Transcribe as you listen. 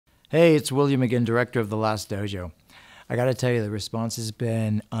Hey, it's William again, director of the Last Dojo. I gotta tell you, the response has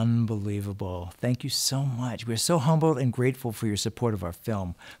been unbelievable. Thank you so much. We're so humbled and grateful for your support of our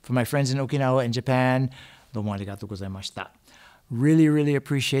film. For my friends in Okinawa and Japan, domo arigatou gozaimashita. Really, really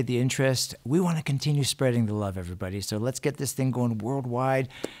appreciate the interest. We want to continue spreading the love, everybody. So let's get this thing going worldwide.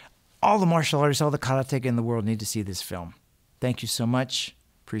 All the martial artists, all the karateka in the world need to see this film. Thank you so much.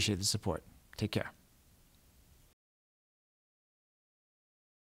 Appreciate the support. Take care.